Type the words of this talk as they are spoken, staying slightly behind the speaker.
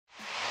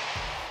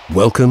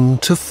Welcome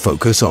to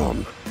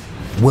FOCUSON.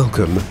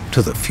 Welcome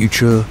to the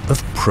future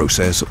of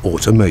process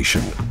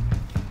automation.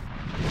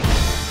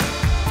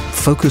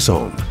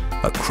 FOCUSON,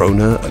 a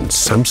KROHNE and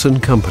SAMSON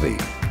company,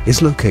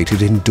 is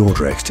located in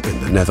Dordrecht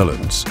in the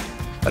Netherlands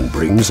and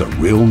brings a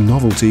real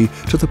novelty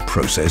to the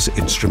process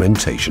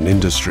instrumentation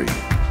industry.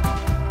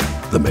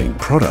 The main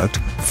product,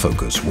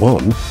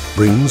 FOCUSON,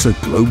 brings a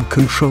globe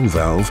control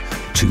valve,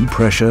 2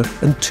 pressure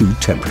and 2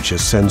 temperature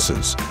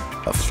sensors,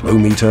 a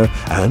flowmeter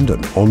and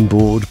an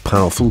onboard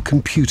powerful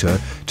computer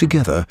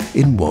together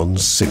in one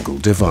single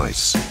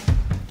device.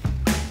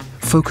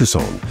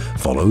 FOCUSON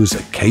follows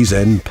a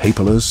Kaizen,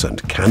 paperless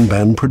and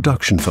Kanban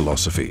production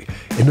philosophy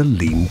in a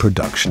lean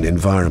production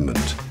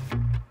environment.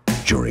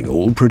 During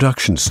all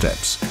production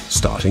steps,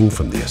 starting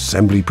from the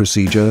assembly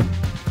procedure,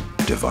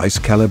 device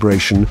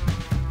calibration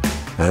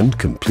and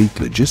complete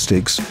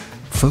logistics,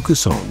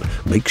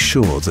 FOCUSON makes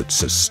sure that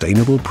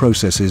sustainable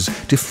processes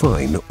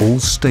define all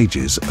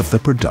stages of the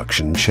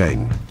production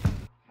chain.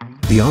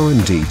 The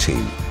R&D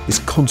team is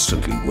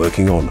constantly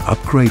working on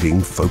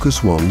upgrading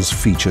FOCUSON's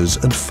features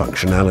and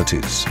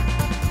functionalities.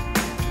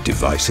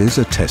 Devices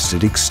are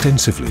tested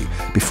extensively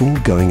before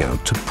going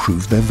out to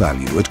prove their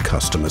value at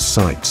customer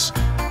sites.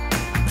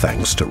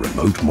 Thanks to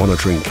remote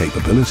monitoring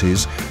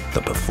capabilities,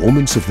 the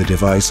performance of the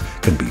device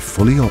can be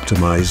fully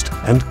optimized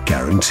and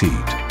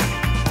guaranteed.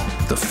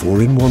 The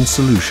 4-in-1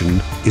 solution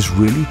is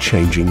really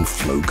changing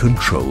flow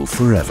control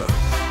forever.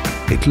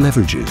 It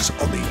leverages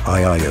on the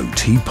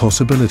IIOT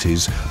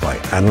possibilities by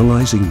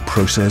analysing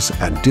process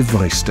and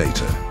device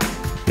data.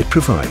 It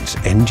provides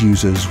end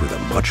users with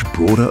a much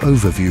broader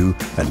overview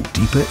and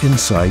deeper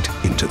insight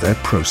into their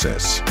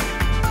process.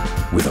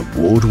 With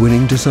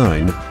award-winning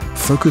design,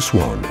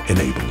 FOCUSON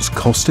enables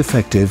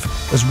cost-effective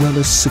as well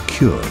as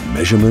secure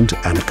measurement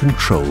and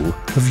control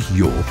of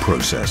your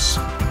process.